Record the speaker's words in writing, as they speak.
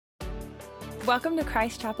Welcome to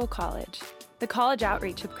Christ Chapel College, the college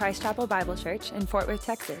outreach of Christ Chapel Bible Church in Fort Worth,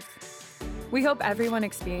 Texas. We hope everyone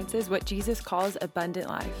experiences what Jesus calls abundant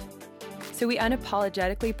life. So we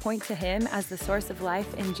unapologetically point to Him as the source of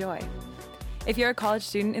life and joy. If you're a college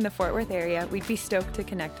student in the Fort Worth area, we'd be stoked to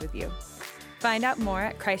connect with you. Find out more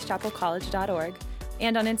at christchapelcollege.org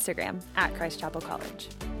and on Instagram at Christ Chapel College.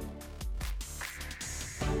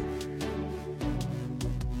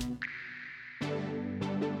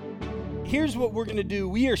 Here's what we're going to do.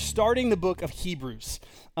 We are starting the book of Hebrews,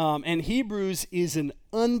 and Hebrews is an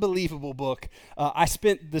unbelievable book. I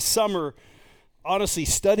spent the summer, honestly,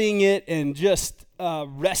 studying it and just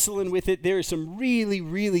wrestling with it. There are some really,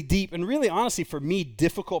 really deep and really, honestly, for me,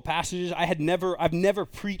 difficult passages. I've never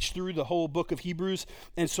preached through the whole book of Hebrews,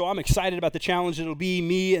 and so I'm excited about the challenge. It'll be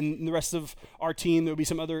me and the rest of our team. There'll be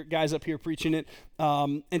some other guys up here preaching it,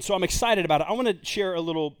 and so I'm excited about it. I want to share a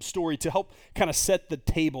little story to help kind of set the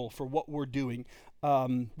table for what we're doing.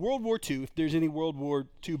 World War II, if there's any World War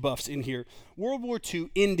II buffs in here, World War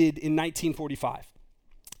II ended in 1945.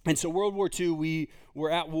 And so World War II, we were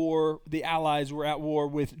at war, the Allies were at war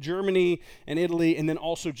with Germany and Italy, and then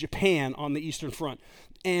also Japan on the Eastern Front.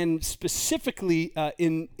 And specifically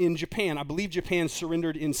in Japan, I believe Japan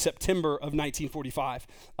surrendered in September of 1945.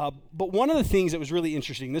 But one of the things that was really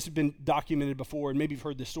interesting, this has been documented before, and maybe you've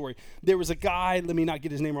heard this story. There was a guy, let me not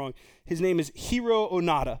get his name wrong, his name is Hiro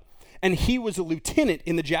Onoda. And he was a lieutenant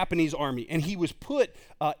in the Japanese army, and he was put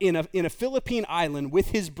in a Philippine island with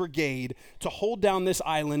his brigade to hold down this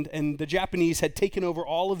island, and the Japanese had taken over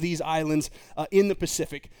all of these islands in the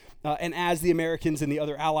Pacific, and as the Americans and the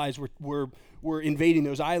other allies were invading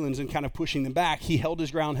those islands and kind of pushing them back, he held his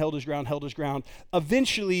ground.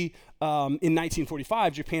 Eventually, in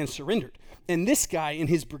 1945, Japan surrendered, and this guy in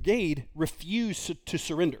his brigade refused to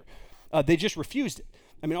surrender. They just refused it.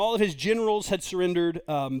 I mean, all of his generals had surrendered.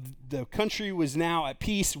 The country was now at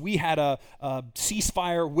peace. We had a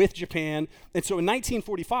ceasefire with Japan. And so in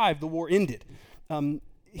 1945, the war ended.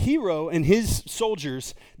 Hiro and his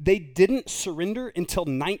soldiers, they didn't surrender until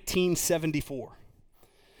 1974.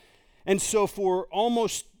 And so for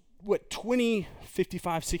almost,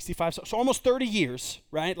 55, 65, so almost 30 years,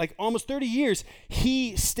 right? Like almost 30 years,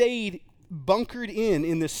 he stayed bunkered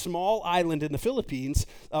in this small island in the Philippines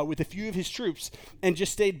with a few of his troops and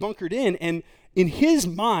just stayed bunkered in. And in his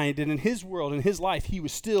mind and in his world, in his life, he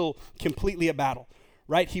was still completely at battle,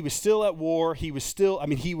 right? He was still at war. He was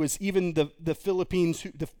even the Filipinos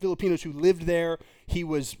who lived there, he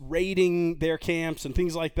was raiding their camps and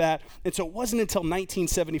things like that. And so it wasn't until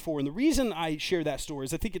 1974. And the reason I share that story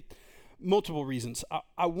is multiple reasons.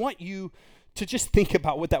 I want you to just think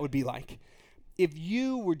about what that would be like if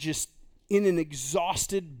you were just in an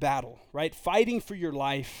exhausted battle, right? Fighting for your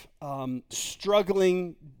life,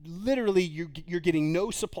 struggling, literally you're getting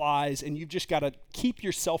no supplies and you've just got to keep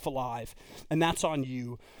yourself alive, and that's on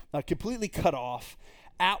you, completely cut off,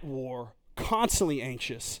 at war, constantly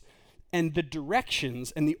anxious, and the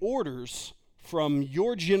directions and the orders from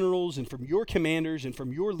your generals and from your commanders and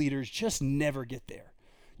from your leaders just never get there.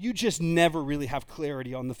 You just never really have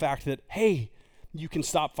clarity on the fact that, hey, you can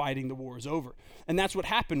stop fighting, the war is over. And that's what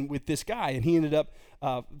happened with this guy, and he ended up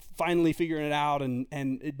finally figuring it out and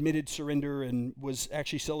admitted surrender and was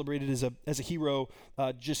actually celebrated as a hero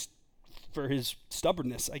just for his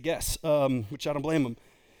stubbornness, I guess, which I don't blame him.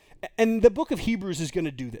 And the book of Hebrews is going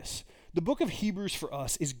to do this. The book of Hebrews for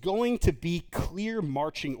us is going to be clear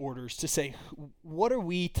marching orders to say, what are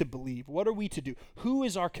we to believe? What are we to do? Who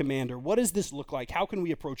is our commander? What does this look like? How can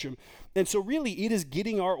we approach him? And so really it is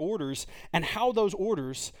getting our orders and how those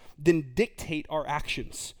orders then dictate our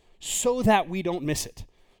actions so that we don't miss it,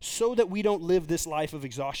 so that we don't live this life of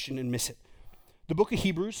exhaustion and miss it. The book of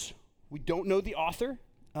Hebrews, we don't know the author.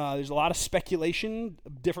 There's a lot of speculation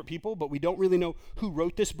of different people, but we don't really know who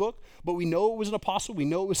wrote this book. But we know it was an apostle. We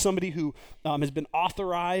know it was somebody who has been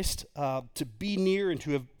authorized to be near and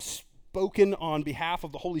to have spoken on behalf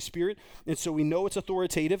of the Holy Spirit. And so we know it's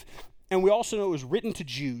authoritative. And we also know it was written to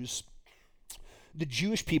Jews, the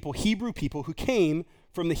Jewish people, Hebrew people who came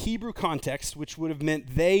from the Hebrew context, which would have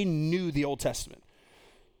meant they knew the Old Testament.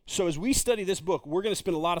 So as we study this book, we're going to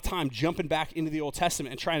spend a lot of time jumping back into the Old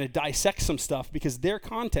Testament and trying to dissect some stuff because their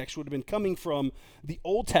context would have been coming from the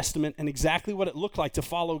Old Testament and exactly what it looked like to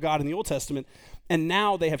follow God in the Old Testament. And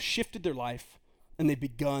now they have shifted their life and they've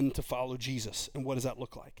begun to follow Jesus. And what does that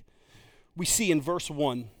look like? We see in verse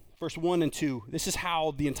 1 and 2, this is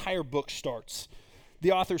how the entire book starts.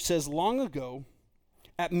 The author says, long ago,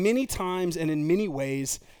 at many times and in many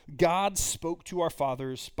ways, God spoke to our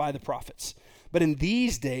fathers by the prophets. But in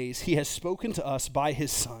these days, he has spoken to us by his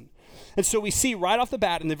Son, And so we see right off the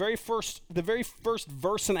bat in the very first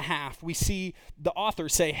verse and a half, we see the author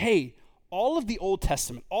say, hey, all of the Old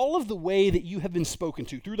Testament, all of the way that you have been spoken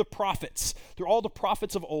to through the prophets, through all the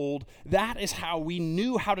prophets of old, that is how we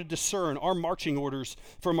knew how to discern our marching orders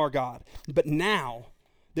from our God. But now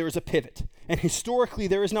there is a pivot. And historically,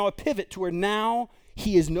 there is now a pivot to where now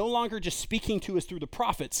he is no longer just speaking to us through the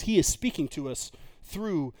prophets. He is speaking to us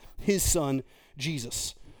through his son,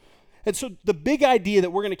 Jesus. And so the big idea that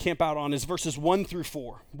we're going to camp out on is verses 1 through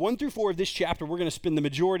 4. 1 through 4 of this chapter, we're going to spend the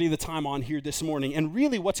majority of the time on here this morning. And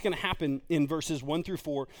really what's going to happen in verses 1 through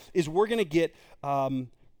 4 is we're going to get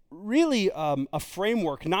a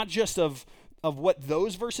framework, not just of what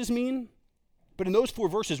those verses mean, but in those 4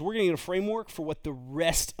 verses, we're going to get a framework for what the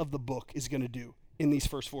rest of the book is going to do in these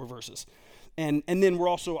first 4 verses. And then I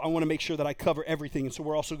want to make sure that I cover everything. And so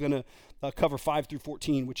we're also going to cover 5 through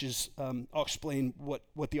 14, which is, I'll explain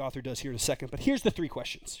what the author does here in a second. But here's the 3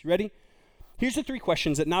 questions. You ready? Here's the 3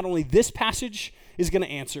 questions that not only this passage is going to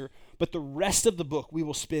answer, but the rest of the book we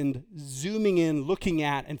will spend zooming in, looking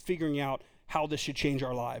at, and figuring out how this should change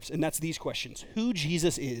our lives. And that's these questions. Who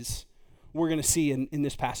Jesus is, we're going to see in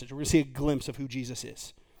this passage. We're going to see a glimpse of who Jesus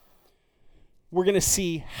is. We're going to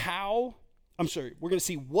see we're going to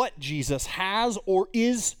see what Jesus has or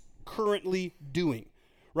is currently doing,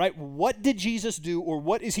 right? What did Jesus do or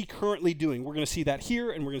what is he currently doing? We're going to see that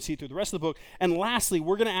here and we're going to see it through the rest of the book. And lastly,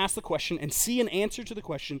 we're going to ask the question and see an answer to the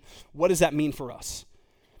question, what does that mean for us?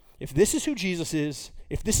 If this is who Jesus is,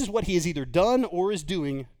 if this is what he has either done or is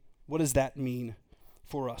doing, what does that mean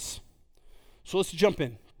for us? So let's jump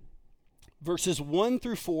in. Verses 1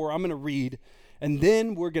 through 4, I'm going to read, and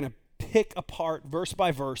then we're going to pick apart verse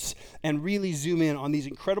by verse and really zoom in on these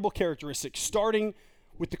incredible characteristics, starting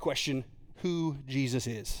with the question, who Jesus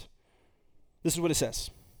is. This is what it says.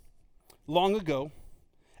 Long ago,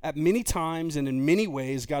 at many times and in many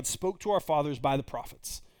ways, God spoke to our fathers by the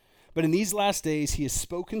prophets. But in these last days, he has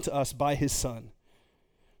spoken to us by his Son,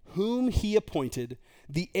 whom he appointed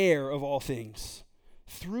the heir of all things,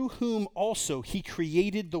 through whom also he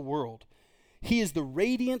created the world. He is the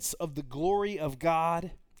radiance of the glory of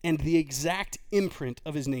God and the exact imprint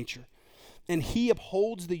of his nature. And he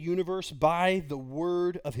upholds the universe by the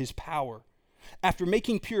word of his power. After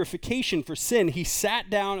making purification for sin, he sat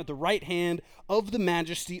down at the right hand of the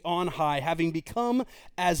majesty on high, having become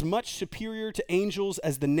as much superior to angels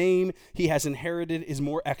as the name he has inherited is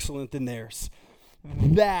more excellent than theirs.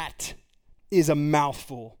 That is a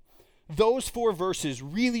mouthful. Those 4 verses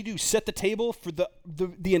really do set the table for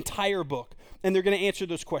the entire book. And they're going to answer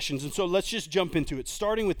those questions. And so let's just jump into it,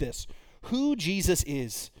 starting with this. Who Jesus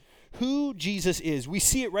is. Who Jesus is. We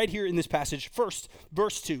see it right here in this passage. First,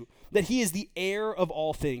 verse 2, that he is the heir of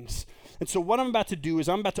all things. And so what I'm about to do is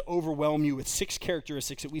I'm about to overwhelm you with 6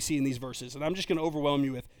 characteristics that we see in these verses. And I'm just going to overwhelm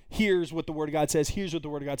you with, here's what the Word of God says, here's what the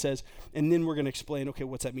Word of God says, and then we're going to explain, okay,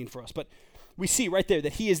 what's that mean for us? But we see right there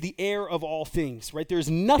that he is the heir of all things, right?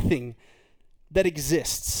 There's nothing that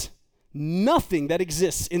exists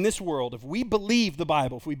in this world. If we believe the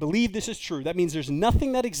Bible, if we believe this is true, that means there's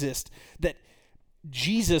nothing that exists that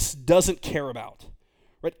Jesus doesn't care about,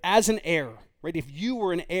 right? As an heir, right? If you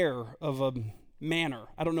were an heir of a manor,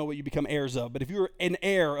 I don't know what you become heirs of, but if you were an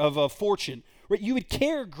heir of a fortune, right? You would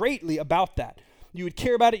care greatly about that. You would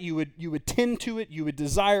care about it. You would tend to it. You would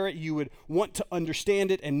desire it. You would want to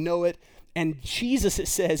understand it and know it. And Jesus, it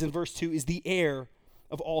says in verse 2, is the heir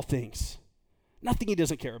of all things. Nothing he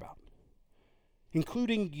doesn't care about.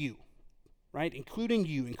 Including you, right? Including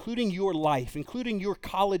you, including your life, including your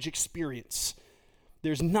college experience.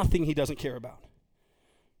 There's nothing he doesn't care about.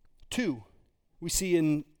 2, we see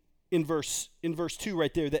in verse 2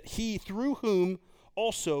 right there that he, through whom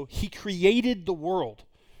also he created the world.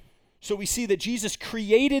 So we see that Jesus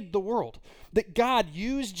created the world, that God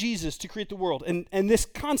used Jesus to create the world. And this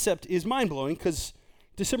concept is mind-blowing because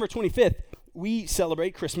December 25th, we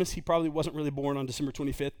celebrate Christmas. He probably wasn't really born on December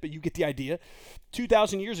 25th, but you get the idea.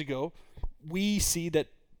 2,000 years ago, we see that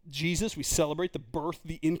we celebrate the birth,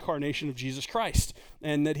 the incarnation of Jesus Christ,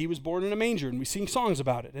 and that he was born in a manger, and we sing songs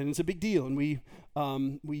about it, and it's a big deal, and we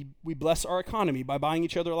bless our economy by buying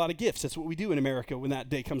each other a lot of gifts. That's what we do in America when that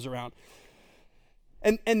day comes around.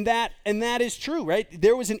 And that is true, right?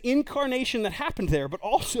 There was an incarnation that happened there, but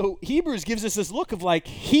also Hebrews gives us this look of like,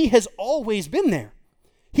 he has always been there.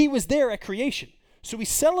 He was there at creation. So we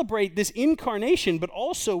celebrate this incarnation, but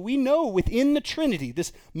also we know within the Trinity,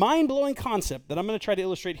 this mind-blowing concept that I'm going to try to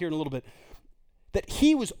illustrate here in a little bit, that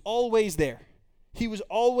he was always there. He was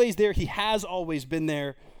always there. He has always been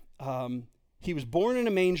there. He was born in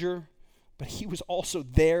a manger, but he was also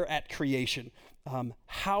there at creation.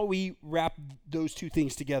 how we wrap those two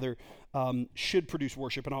things together should produce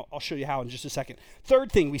worship, and I'll show you how in just a second.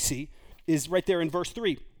 Third thing we see is right there in verse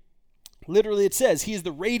 3. Literally it says, he is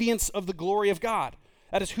the radiance of the glory of God.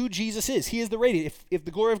 That is who Jesus is. He is the radiance. If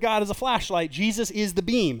the glory of God is a flashlight, Jesus is the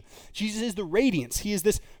beam. Jesus is the radiance. He is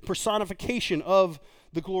this personification of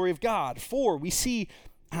the glory of God. 4, we see,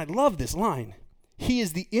 and I love this line, he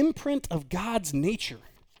is the imprint of God's nature.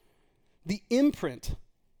 The imprint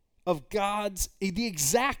of the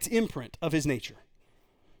exact imprint of his nature.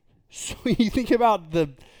 So you think about the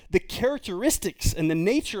characteristics and the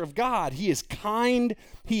nature of God. He is kind,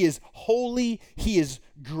 he is holy, he is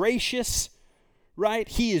gracious, right?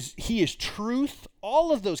 He is truth.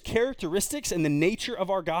 All of those characteristics and the nature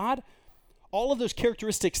of our God, all of those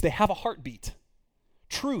characteristics, they have a heartbeat.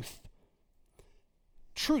 Truth,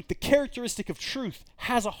 the characteristic of truth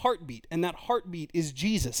has a heartbeat, and that heartbeat is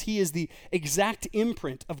Jesus. He is the exact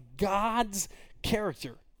imprint of God's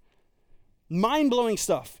character. Mind-blowing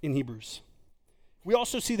stuff in Hebrews. We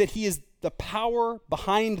also see that he is the power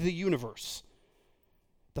behind the universe.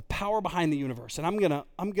 The power behind the universe. And I'm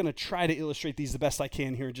gonna try to illustrate these the best I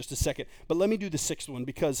can here in just a second. But let me do the sixth one,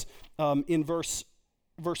 because in verse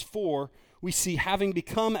 4, we see having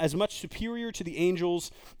become as much superior to the angels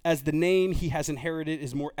as the name he has inherited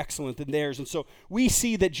is more excellent than theirs. And so we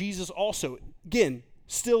see that Jesus also, again,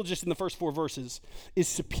 still just in the first 4 verses, is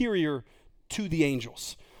superior to the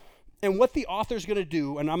angels. And what the author's going to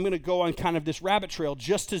do, and I'm going to go on kind of this rabbit trail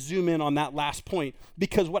just to zoom in on that last point,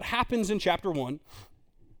 because what happens in chapter 1,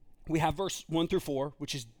 we have verse 1 through 4,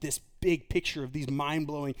 which is this big picture of these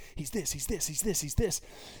mind-blowing, he's this.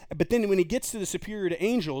 But then when he gets to the superior to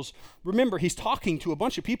angels, remember, he's talking to a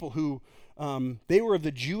bunch of people who, they were of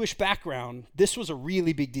the Jewish background. This was a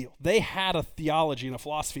really big deal. They had a theology and a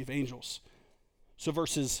philosophy of angels. So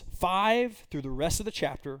verses 5 through the rest of the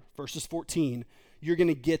chapter, verses 14, you're going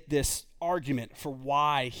to get this argument for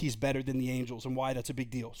why he's better than the angels and why that's a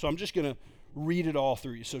big deal. So I'm just going to read it all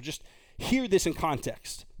through you. So just hear this in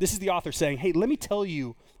context. This is the author saying, hey, let me tell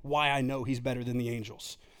you why I know he's better than the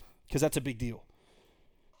angels, because that's a big deal.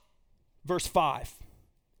 Verse 5,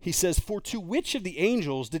 he says, for to which of the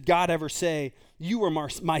angels did God ever say, you are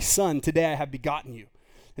my son, today I have begotten you?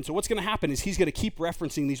 And so what's going to happen is he's going to keep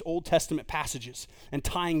referencing these Old Testament passages and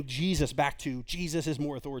tying Jesus back to Jesus is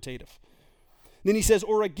more authoritative. Then he says,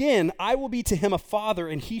 or again, I will be to him a father,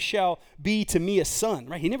 and he shall be to me a son.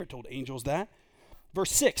 Right? He never told angels that.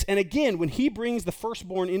 Verse 6, and again, when he brings the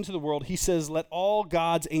firstborn into the world, he says, let all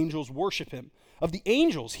God's angels worship him. Of the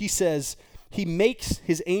angels, he says, he makes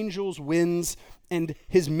his angels winds and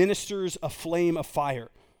his ministers a flame of fire.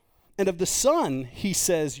 And of the Son, he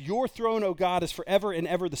says, your throne, O God, is forever and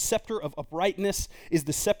ever. The scepter of uprightness is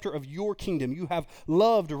the scepter of your kingdom. You have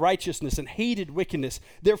loved righteousness and hated wickedness.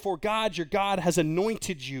 Therefore, God, your God, has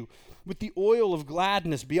anointed you with the oil of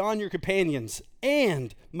gladness beyond your companions.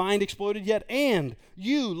 And, mind exploded yet, and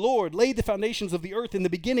you, Lord, laid the foundations of the earth in the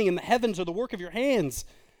beginning, and the heavens are the work of your hands.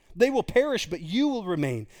 They will perish, but you will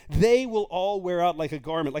remain. They will all wear out like a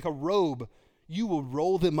garment, like a robe. You will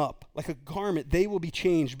roll them up like a garment. They will be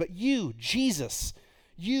changed. But you, Jesus,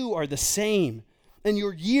 you are the same, and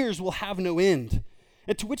your years will have no end.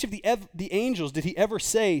 And to which of the angels did he ever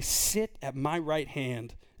say, sit at my right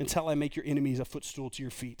hand until I make your enemies a footstool to your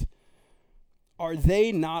feet? Are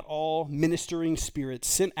they not all ministering spirits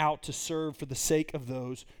sent out to serve for the sake of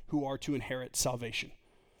those who are to inherit salvation?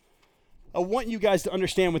 I want you guys to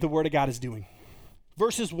understand what the Word of God is doing.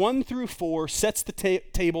 Verses 1 through 4 sets the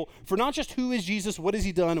table for not just who is Jesus, what has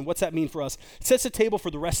he done, and what's that mean for us. It sets the table for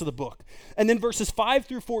the rest of the book. And then verses 5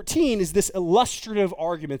 through 14 is this illustrative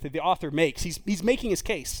argument that the author makes. He's making his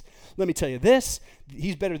case. Let me tell you this.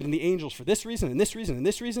 He's better than the angels for this reason, and this reason, and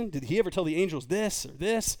this reason. Did he ever tell the angels this or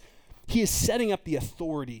this? He is setting up the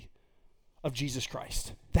authority of Jesus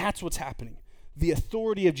Christ. That's what's happening. The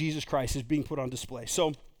authority of Jesus Christ is being put on display.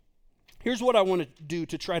 So here's what I want to do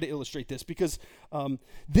to try to illustrate this, because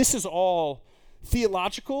this is all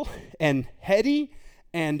theological and heady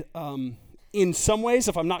and in some ways,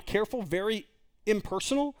 if I'm not careful, very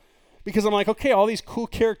impersonal, because I'm like, okay, all these cool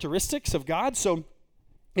characteristics of God. So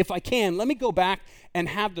if I can, let me go back and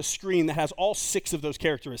have the screen that has all 6 of those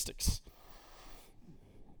characteristics.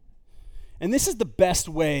 And this is the best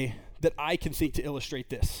way that I can think to illustrate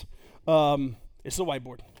this. It's the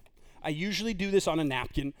whiteboard. I usually do this on a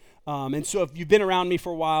napkin, and so if you've been around me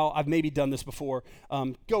for a while, I've maybe done this before.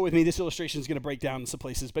 Go with me. This illustration is going to break down in some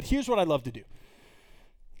places, but here's what I love to do.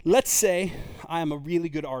 Let's say I am a really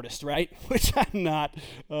good artist, right? Which I'm not,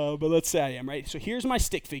 but let's say I am, right? So here's my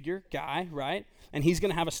stick figure guy, right? And he's going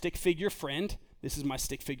to have a stick figure friend. This is my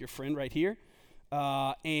stick figure friend right here.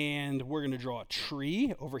 And we're going to draw a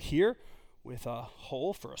tree over here with a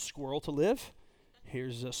hole for a squirrel to live.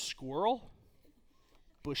 Here's a squirrel.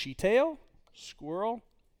 Bushy tail. Squirrel.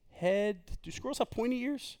 Head. Do squirrels have pointy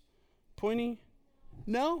ears? Pointy?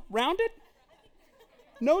 No? Rounded?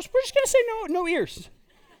 No? We're just going to say no ears.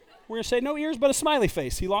 We're going to say no ears but a smiley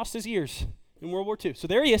face. He lost his ears in World War II. So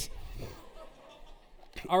there he is.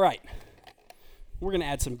 All right. We're going to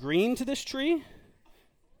add some green to this tree.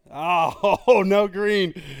 Oh, no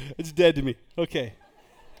green. It's dead to me. Okay.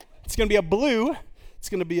 It's going to be a blue. It's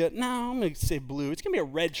going to be I'm going to say blue. It's going to be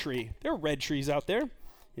a red tree. There are red trees out there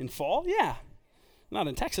in fall. Yeah. Not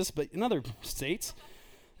in Texas, but in other states.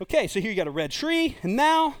 Okay, so here you got a red tree, and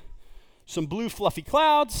now some blue fluffy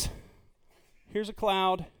clouds. Here's a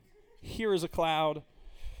cloud. Here is a cloud.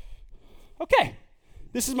 Okay,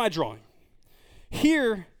 this is my drawing.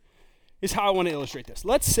 Here is how I want to illustrate this.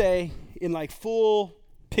 Let's say in like full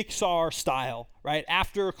Pixar style, right?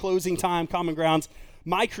 After closing time, common grounds,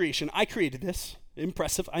 my creation, I created this.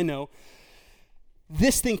 Impressive, I know.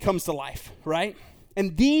 This thing comes to life, right?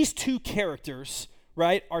 And these two characters,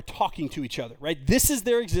 right, are talking to each other, right? This is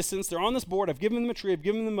their existence. They're on this board. I've given them a tree. I've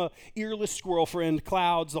given them a earless squirrel friend,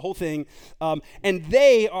 clouds, the whole thing. And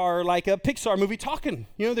they are like a Pixar movie talking.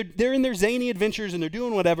 You know, they're in their zany adventures and they're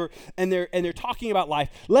doing whatever, and they're talking about life.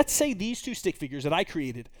 Let's say these two stick figures that I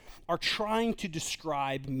created are trying to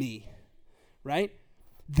describe me, right?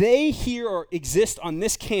 They here exist on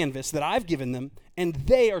this canvas that I've given them, and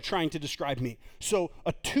they are trying to describe me. So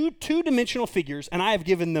two-dimensional figures, and I have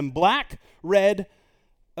given them black, red,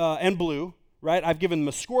 and blue, right? I've given them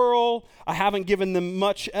a squirrel. I haven't given them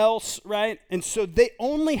much else, right? And so they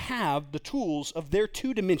only have the tools of their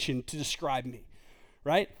two dimension to describe me,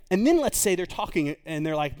 right? And then let's say they're talking, and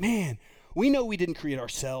they're like, man, we know we didn't create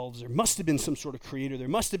ourselves. There must have been some sort of creator. There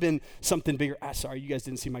must have been something bigger. Sorry, you guys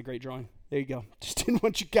didn't see my great drawing. There you go. Just didn't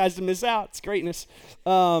want you guys to miss out. It's greatness.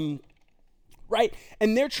 Right?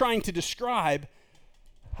 And they're trying to describe,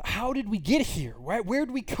 how did we get here, right? Where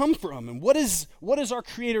did we come from? And what does our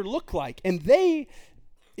creator look like? And they,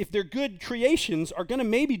 if they're good creations, are going to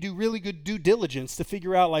maybe do really good due diligence to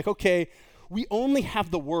figure out like, okay, we only have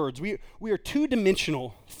the words. We are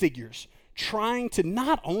two-dimensional figures trying to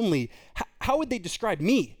not only, how would they describe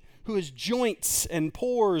me, who has joints and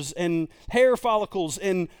pores and hair follicles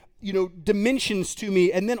and, you know, dimensions to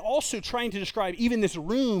me, and then also trying to describe even this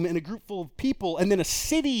room and a group full of people, and then a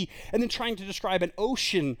city, and then trying to describe an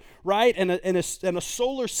ocean, right, and a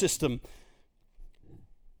solar system.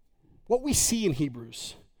 What we see in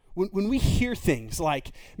Hebrews, when we hear things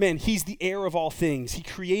like, man, he's the heir of all things, he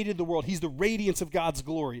created the world, he's the radiance of God's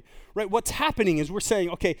glory, right? What's happening is we're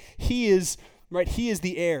saying, okay, he is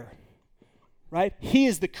the heir, right? He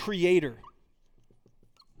is the creator.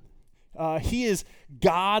 He is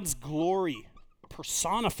God's glory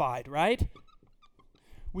personified, right?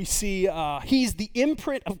 We see he's the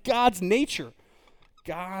imprint of God's nature.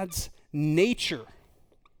 God's nature.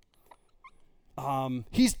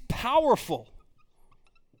 He's powerful.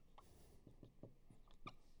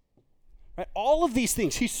 Right? All of these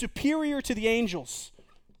things. He's superior to the angels.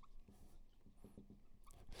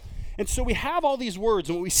 And so we have all these words,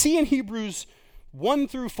 and what we see in Hebrews 1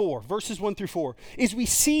 through 4, verses 1 through 4, is we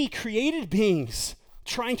see created beings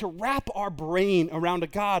trying to wrap our brain around a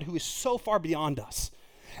God who is so far beyond us.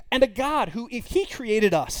 And a God who, if he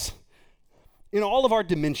created us in all of our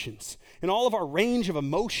dimensions, in all of our range of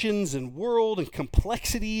emotions and world and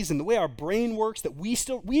complexities and the way our brain works, that we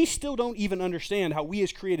still don't even understand how we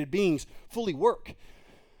as created beings fully work.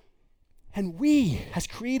 And we as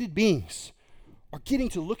created beings are getting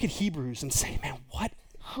to look at Hebrews and say, man,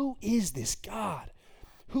 who is this God?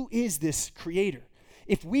 Who is this creator?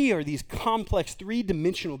 If we are these complex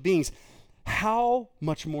three-dimensional beings, how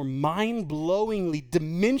much more mind-blowingly,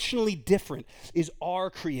 dimensionally different is our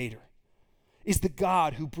creator? Is the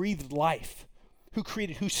God who breathed life,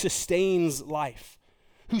 who sustains life,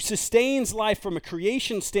 from a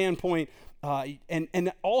creation standpoint,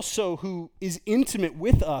 and also who is intimate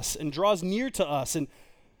with us and draws near to us. And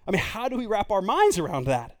I mean, how do we wrap our minds around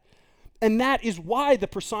that? And that is why the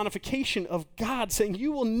personification of God saying,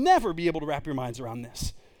 you will never be able to wrap your minds around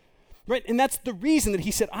this. Right? And that's the reason that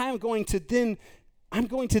he said, I'm going to then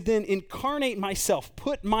incarnate myself,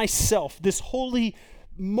 put myself, this holy,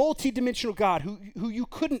 multidimensional God who you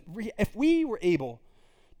couldn't, if we were able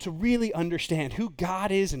to really understand who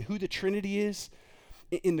God is and who the Trinity is,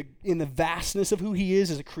 in the vastness of who he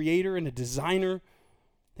is as a creator and a designer,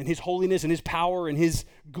 and his holiness and his power and his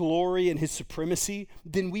glory and his supremacy,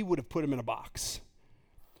 then we would have put him in a box.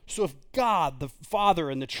 So if God, the Father,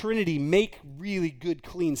 and the Trinity make really good,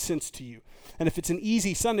 clean sense to you, and if it's an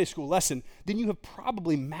easy Sunday school lesson, then you have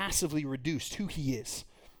probably massively reduced who he is.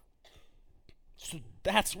 So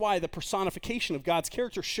that's why the personification of God's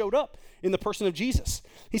character showed up in the person of Jesus.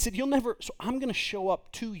 He said, so I'm going to show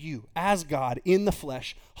up to you as God in the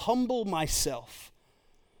flesh, humble myself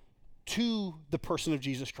to the person of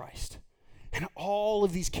Jesus Christ. And all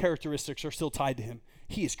of these characteristics are still tied to him.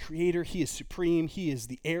 He is creator, he is supreme, he is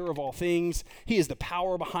the heir of all things, he is the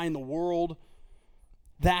power behind the world.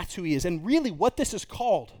 That's who he is. And really what this is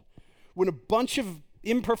called, when a bunch of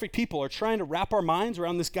imperfect people are trying to wrap our minds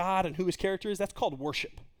around this God and who his character is, that's called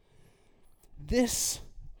worship. This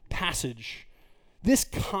passage, this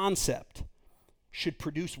concept should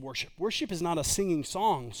produce worship. Worship is not a singing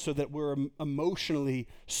song so that we're emotionally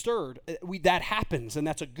stirred. That happens, and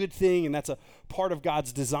that's a good thing, and that's a part of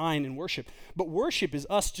God's design in worship. But worship is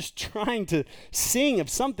us just trying to sing of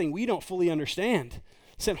something we don't fully understand.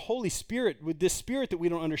 Said, Holy Spirit, with this spirit that we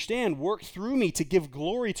don't understand, work through me to give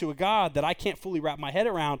glory to a God that I can't fully wrap my head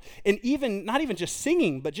around, and not even just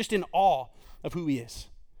singing, but just in awe of who he is.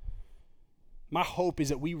 My hope is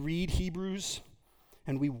that we read Hebrews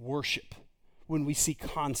and we worship when we see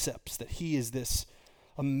concepts that he is this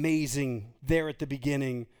amazing, there at the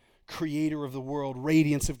beginning, creator of the world,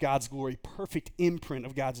 radiance of God's glory, perfect imprint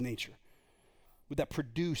of God's nature. Would that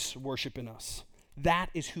produce worship in us? That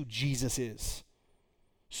is who Jesus is.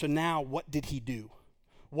 So now, what did he do?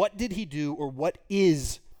 What did he do, or what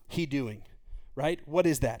is he doing? Right? What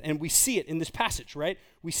is that? And we see it in this passage, right?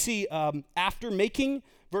 We see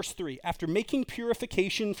verse 3, after making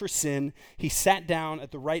purification for sin, he sat down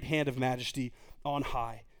at the right hand of majesty on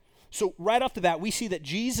high. So right off the bat, we see that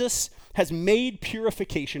Jesus has made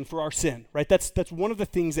purification for our sin, right? That's one of the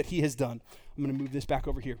things that he has done. I'm going to move this back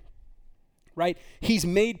over here, right? He's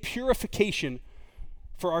made purification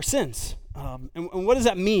for our sins. And what does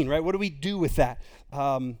that mean, right? What do we do with that?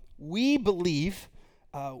 We believe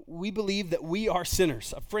that we are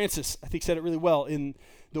sinners. Francis, I think, said it really well in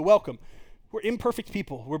the welcome. We're imperfect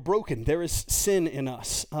people. We're broken. There is sin in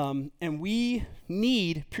us, and we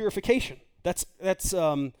need purification. That's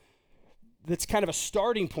kind of a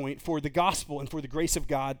starting point for the gospel and for the grace of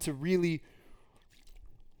God to really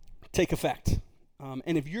take effect.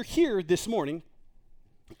 And if you're here this morning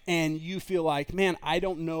and you feel like, man, I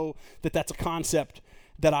don't know that that's a concept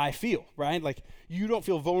that I feel, right? Like you don't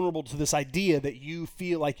feel vulnerable to this idea that you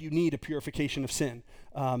feel like you need a purification of sin,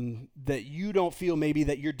 that you don't feel maybe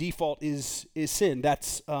that your default is sin.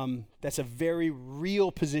 That's a very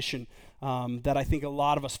real position that I think a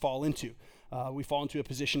lot of us fall into. We fall into a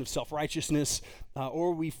position of self-righteousness,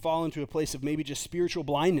 or we fall into a place of maybe just spiritual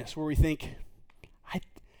blindness where we think,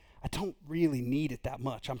 I don't really need it that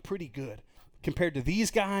much. I'm pretty good. Compared to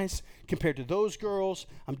these guys, compared to those girls,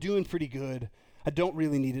 I'm doing pretty good. I don't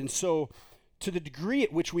really need it. And so to the degree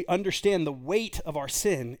at which we understand the weight of our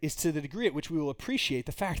sin is to the degree at which we will appreciate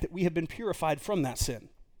the fact that we have been purified from that sin.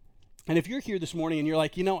 And if you're here this morning and you're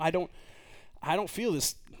like, I don't feel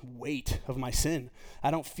this weight of my sin.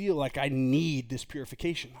 I don't feel like I need this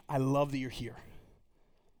purification. I love that you're here.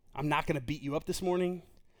 I'm not going to beat you up this morning.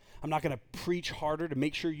 I'm not going to preach harder to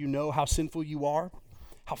make sure you know how sinful you are,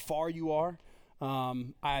 how far you are.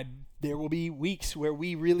 There will be weeks where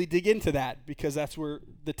we really dig into that because that's where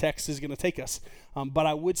the text is going to take us. But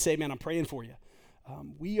I would say, man, I'm praying for you.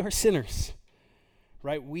 We are sinners,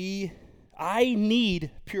 right? I need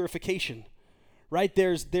purification, right?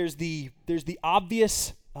 There's the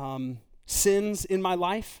obvious sins in my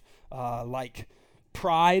life, like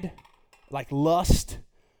pride, like lust,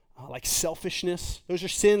 like selfishness. Those are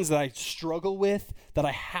sins that I struggle with, that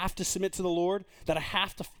I have to submit to the Lord, that I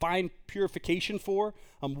have to find purification for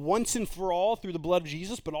once and for all through the blood of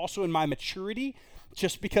Jesus, but also in my maturity.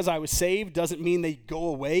 Just because I was saved doesn't mean they go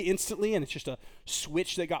away instantly and it's just a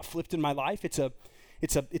switch that got flipped in my life. It's a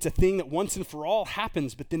thing that once and for all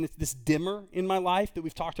happens, but then it's this dimmer in my life that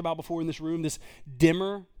we've talked about before in this room, this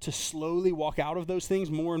dimmer to slowly walk out of those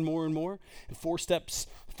things more and more and more, and 4 steps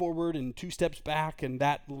forward and 2 steps back, and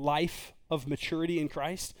that life of maturity in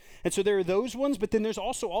Christ. And so there are those ones, but then there's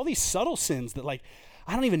also all these subtle sins that like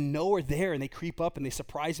I don't even know are there, and they creep up and they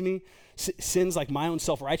surprise me. Sins like my own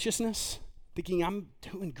self-righteousness, thinking I'm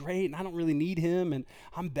doing great and I don't really need him and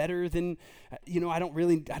I'm better than, I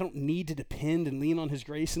don't need to depend and lean on his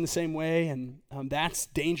grace in the same way. And that's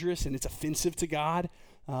dangerous and it's offensive to God.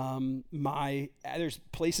 There's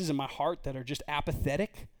places in my heart that are just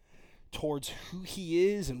apathetic towards who he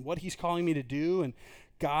is and what he's calling me to do. And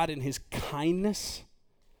God in his kindness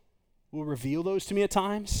will reveal those to me at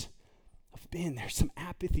times. Man, there's some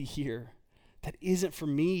apathy here that isn't for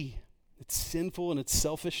me. It's sinful and it's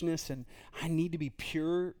selfishness, and I need to be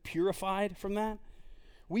purified from that.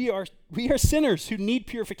 We are sinners who need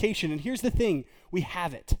purification, and here's the thing, we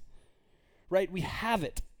have it, right? We have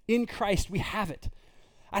it. In Christ, we have it.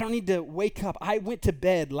 I don't need to wake up. I went to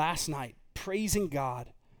bed last night praising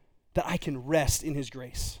God that I can rest in his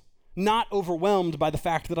grace, not overwhelmed by the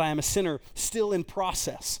fact that I am a sinner still in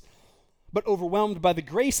process, but overwhelmed by the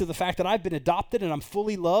grace of the fact that I've been adopted and I'm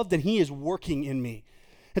fully loved and he is working in me.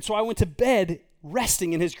 And so I went to bed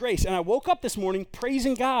resting in his grace, and I woke up this morning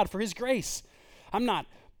praising God for his grace. I'm not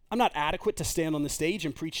adequate to stand on the stage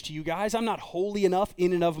and preach to you guys. I'm not holy enough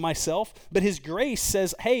in and of myself, but his grace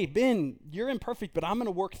says, hey, Ben, you're imperfect, but I'm going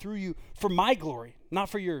to work through you for my glory, not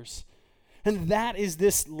for yours. And that is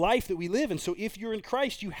this life that we live. And so if you're in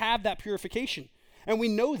Christ, you have that purification. And we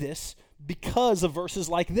know this because of verses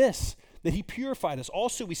like this, that he purified us.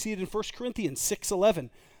 Also, we see it in 1 Corinthians 6:11.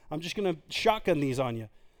 I'm just going to shotgun these on you.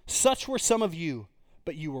 Such were some of you,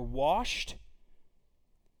 but you were washed,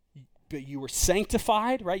 but you were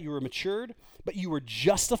sanctified, right? You were matured, but you were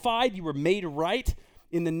justified, you were made right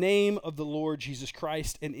in the name of the Lord Jesus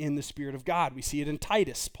Christ and in the Spirit of God. We see it in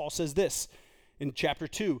Titus. Paul says this in chapter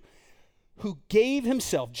 2, who gave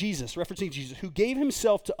himself, Jesus, referencing Jesus, who gave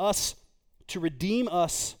himself to us to redeem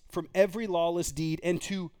us from every lawless deed and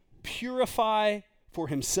to purify for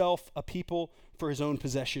himself a people for his own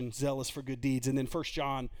possession, zealous for good deeds. And then 1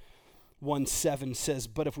 John 1:7 says,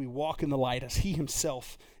 but if we walk in the light as he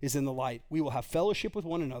himself is in the light, we will have fellowship with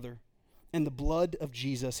one another, and the blood of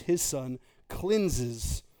Jesus, his son,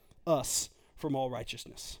 cleanses us from all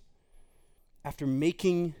righteousness. After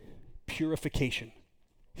making purification,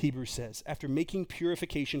 Hebrews says, after making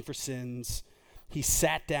purification for sins, he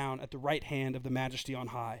sat down at the right hand of the majesty on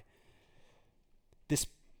high. This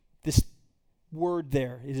word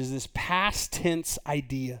there, it is this past tense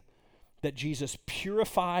idea that Jesus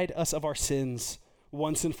purified us of our sins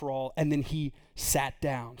once and for all, and then he sat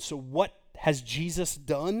down. So what has Jesus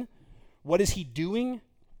done? What is he doing?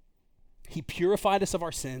 He purified us of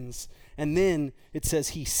our sins, and then it says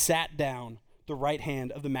he sat down the right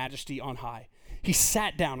hand of the majesty on high. He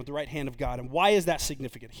sat down at the right hand of God. And why is that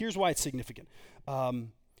significant? Here's why it's significant.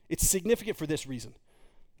 It's significant for this reason.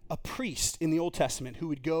 A priest in the Old Testament who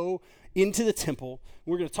would go into the temple,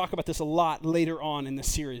 we're going to talk about this a lot later on in the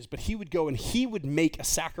series, but he would go and he would make a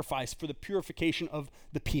sacrifice for the purification of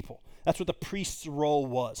the people. That's what the priest's role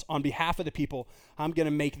was. On behalf of the people, I'm going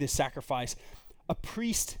to make this sacrifice. A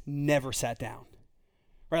priest never sat down,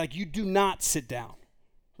 right? Like you do not sit down,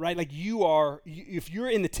 right? Like if you're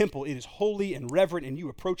in the temple, it is holy and reverent, and you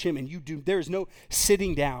approach him and there is no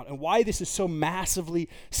sitting down. And why this is so massively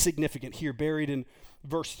significant here, buried in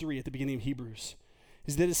verse 3 at the beginning of Hebrews,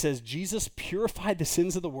 is that it says Jesus purified the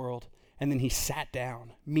sins of the world, and then he sat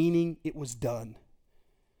down, meaning it was done.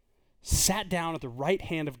 Sat down at the right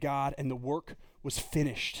hand of God, and the work was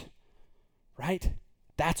finished, right?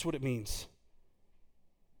 That's what it means.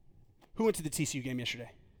 Who went to the TCU game yesterday?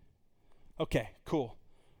 Okay, cool.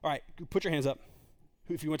 All right, put your hands up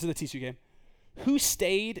if you went to the TCU game. Who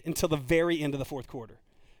stayed until the very end of the fourth quarter?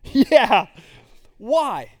 Yeah.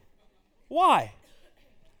 Why?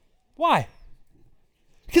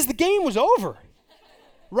 Because the game was over,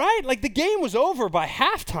 right? Like the game was over by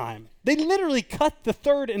halftime. They literally cut the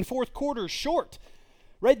third and fourth quarters short,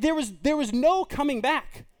 right? There was no coming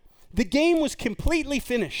back. The game was completely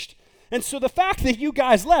finished. And so the fact that you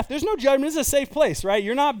guys left, there's no judgment. This is a safe place, right?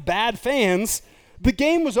 You're not bad fans. The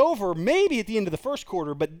game was over, maybe at the end of the first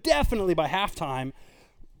quarter, but definitely by halftime,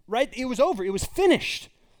 right? It was over. It was finished.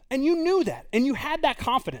 And you knew that, and you had that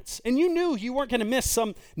confidence, and you knew you weren't going to miss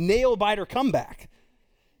some nail-biter comeback.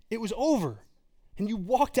 It was over, and you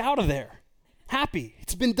walked out of there happy.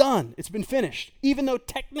 It's been done. It's been finished. Even though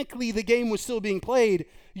technically the game was still being played,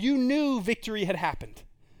 you knew victory had happened.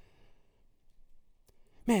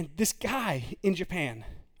 Man, this guy in Japan,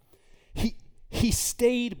 he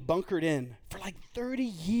stayed bunkered in for like 30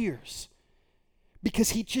 years because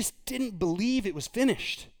he just didn't believe it was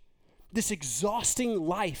finished. This exhausting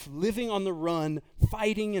life, living on the run,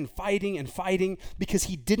 fighting and fighting and fighting because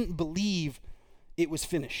he didn't believe it was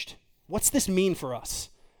finished. What's this mean for us?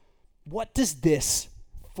 What does this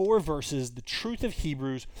 4 verses, the truth of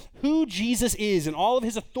Hebrews, who Jesus is and all of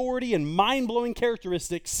his authority and mind-blowing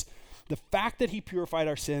characteristics, the fact that he purified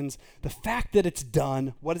our sins, the fact that it's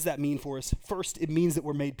done, what does that mean for us? First, it means that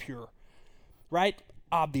we're made pure, right?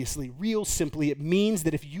 Obviously, real simply, it means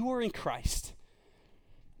that if you are in Christ,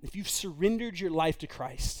 if you've surrendered your life to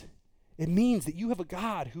Christ, it means that you have a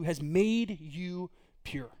God who has made you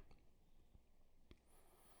pure.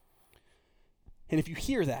 And if you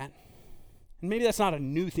hear that, and maybe that's not a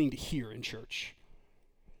new thing to hear in church,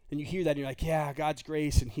 And you hear that and you're like, yeah, God's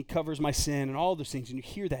grace and he covers my sin and all those things. And you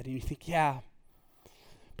hear that and you think, yeah.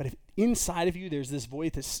 But if inside of you there's this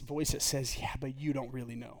voice that says, yeah, but you don't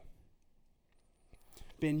really know.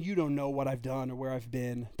 Ben, you don't know what I've done or where I've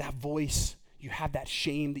been. That voice, you have that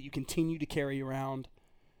shame that you continue to carry around.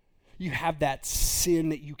 You have that sin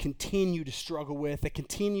that you continue to struggle with, that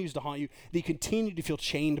continues to haunt you, that you continue to feel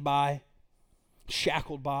chained by,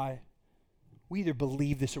 shackled by. We either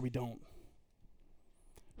believe this or we don't.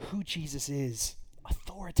 Who Jesus is,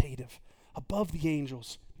 authoritative, above the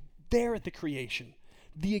angels, there at the creation,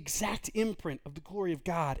 the exact imprint of the glory of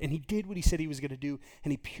God, and he did what he said he was going to do,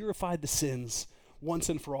 and he purified the sins once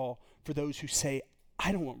and for all for those who say,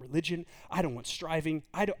 I don't want religion, I don't want striving,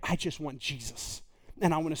 I just want Jesus.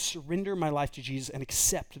 And I want to surrender my life to Jesus and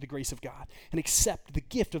accept the grace of God and accept the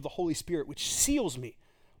gift of the Holy Spirit, which seals me,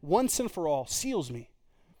 once and for all, seals me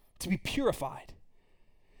to be purified.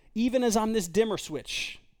 Even as I'm this dimmer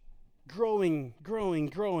switch, growing,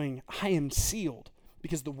 I am sealed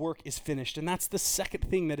because the work is finished. And that's the second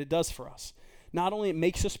thing that it does for us. Not only it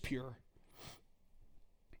makes us pure,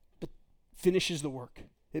 but finishes the work.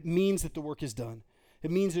 It means that the work is done. It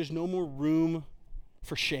means there's no more room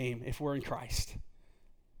for shame if we're in Christ.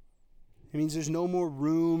 It means there's no more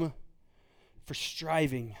room for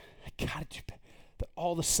striving. I gotta do better. That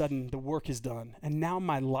all of a sudden the work is done. And now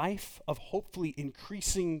my life of hopefully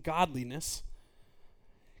increasing godliness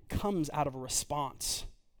comes out of a response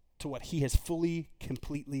to what he has fully,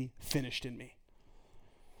 completely finished in me.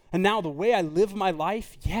 And now the way I live my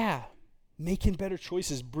life, making better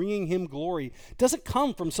choices, bringing him glory, doesn't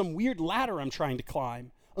come from some weird ladder I'm trying to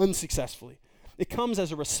climb unsuccessfully. It comes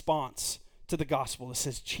as a response to the gospel that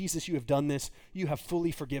says, Jesus, you have done this. You have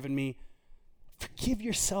fully forgiven me. Forgive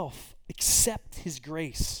yourself. Accept his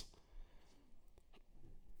grace.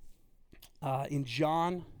 In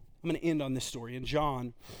John, I'm going to end on this story. In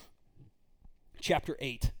John chapter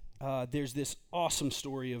 8, there's this awesome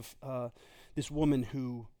story of this woman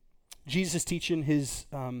who Jesus is teaching his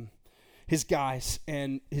guys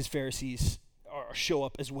and his Pharisees show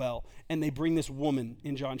up as well. And they bring this woman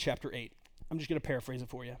in John chapter 8. I'm just going to paraphrase it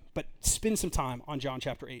for you. But spend some time on John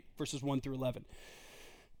chapter 8, verses 1 through 11.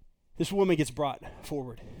 This woman gets brought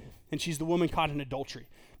forward. And she's the woman caught in adultery.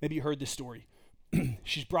 Maybe you heard this story.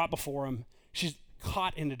 She's brought before him. She's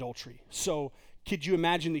caught in adultery. So could you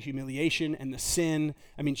imagine the humiliation and the sin?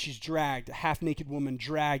 I mean, she's dragged, a half-naked woman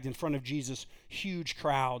dragged in front of Jesus, huge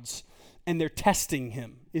crowds. And they're testing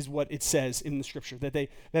him, is what it says in the scripture, that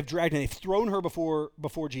they've dragged and they've thrown her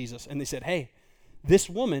before Jesus. And they said, hey, this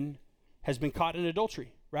woman has been caught in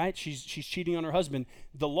adultery, right? She's cheating on her husband.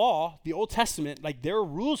 The law, the Old Testament, like there are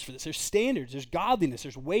rules for this. There's standards, there's godliness,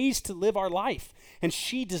 there's ways to live our life. And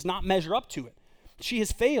she does not measure up to it. She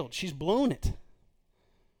has failed. She's blown it.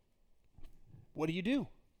 What do?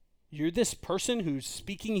 You're this person who's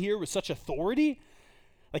speaking here with such authority.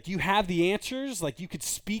 Like you have the answers, like you could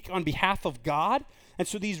speak on behalf of God. And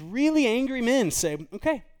so these really angry men say,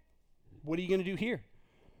 okay, what are you going to do here?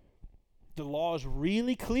 The law is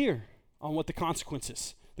really clear on what the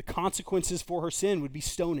consequences. The consequences for her sin would be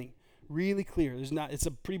stoning. Really clear. It's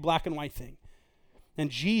a pretty black and white thing.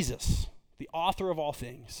 And Jesus, the author of all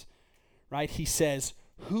things, right? He says,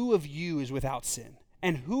 who of you is without sin?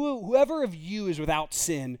 And whoever of you is without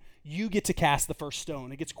sin, you get to cast the first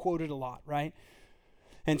stone. It gets quoted a lot, right?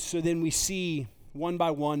 And so then we see one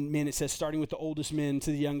by one men, it says, starting with the oldest men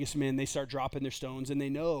to the youngest men, they start dropping their stones and they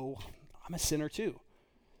know, I'm a sinner too.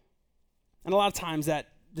 And a lot of times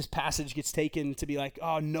this passage gets taken to be like,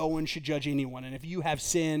 oh, no one should judge anyone. And if you have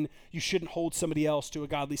sin, you shouldn't hold somebody else to a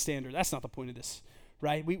godly standard. That's not the point of this,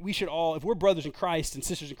 right? We should all, if we're brothers in Christ and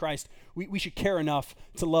sisters in Christ, we should care enough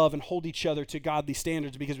to love and hold each other to godly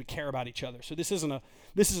standards because we care about each other. So this isn't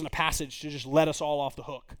a passage to just let us all off the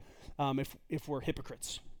hook if we're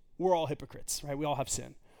hypocrites. We're all hypocrites, right? We all have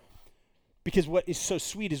sin. Because what is so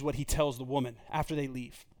sweet is what he tells the woman after they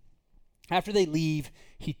leave. After they leave,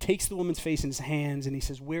 he takes the woman's face in his hands and he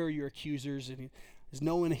says, where are your accusers? And there's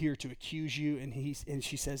no one here to accuse you. And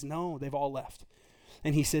she says, no, they've all left.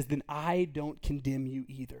 And he says, then I don't condemn you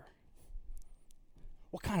either.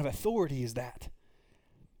 What kind of authority is that?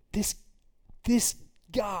 This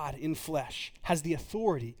God in flesh has the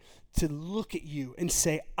authority to look at you and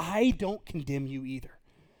say, I don't condemn you either.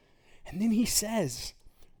 And then he says,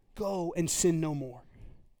 go and sin no more.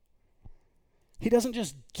 He doesn't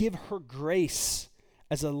just give her grace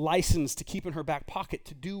as a license to keep in her back pocket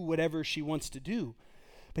to do whatever she wants to do,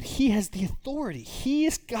 but he has the authority. He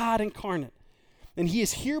is God incarnate, and he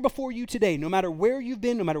is here before you today, no matter where you've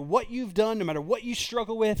been, no matter what you've done, no matter what you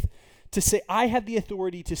struggle with, to say, I have the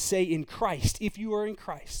authority to say in Christ, if you are in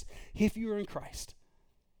Christ,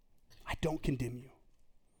 I don't condemn you.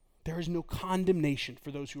 There is no condemnation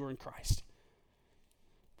for those who are in Christ.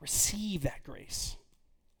 Receive that grace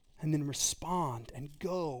and then respond and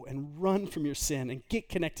go and run from your sin and get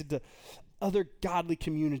connected to other godly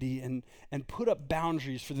community and put up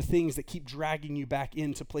boundaries for the things that keep dragging you back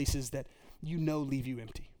into places that you know leave you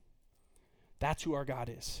empty. That's who our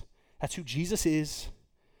God is. That's who Jesus is.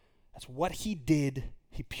 That's what he did.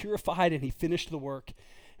 He purified and he finished the work.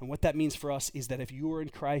 And what that means for us is that if you are in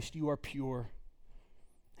Christ, you are pure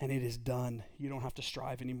and it is done. You don't have to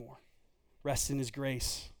strive anymore. Rest in his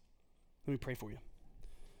grace. Let me pray for you.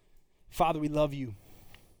 Father, we love you.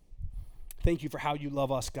 Thank you for how you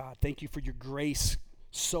love us, God. Thank you for your grace,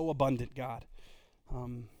 so abundant, God.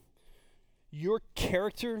 Your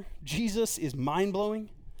character, Jesus, is mind-blowing.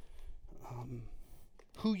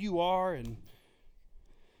 Who you are and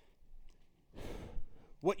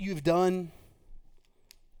what you've done,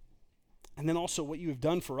 and then also what you have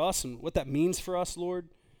done for us and what that means for us, Lord.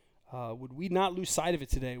 Would we not lose sight of it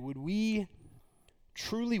today? Would we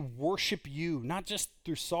truly worship you, not just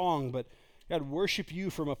through song, but God, worship you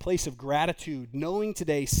from a place of gratitude, knowing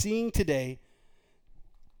today, seeing today,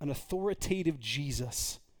 an authoritative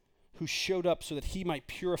Jesus who showed up so that he might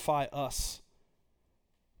purify us.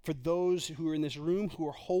 For those who are in this room who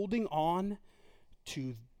are holding on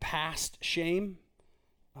to past shame,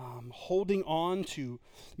 holding on to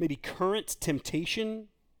maybe current temptation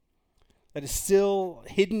that is still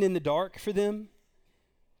hidden in the dark for them,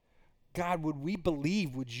 God, would we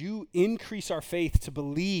believe, would you increase our faith to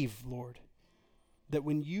believe, Lord, that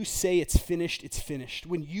when you say it's finished, it's finished.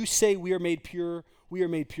 When you say we are made pure, we are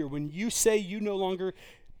made pure. When you say you no longer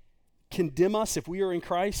condemn us if we are in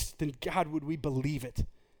Christ, then God, would we believe it?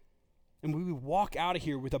 And we would walk out of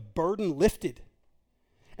here with a burden lifted.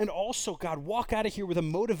 And also, God, walk out of here with a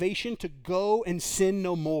motivation to go and sin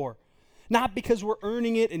no more. Not because we're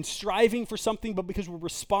earning it and striving for something, but because we're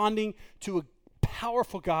responding to a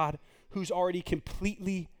powerful God who's already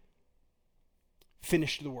completely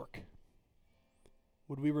finished the work.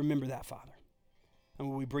 Would we remember that, Father? And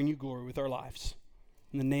will we bring you glory with our lives?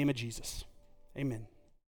 In the name of Jesus, amen.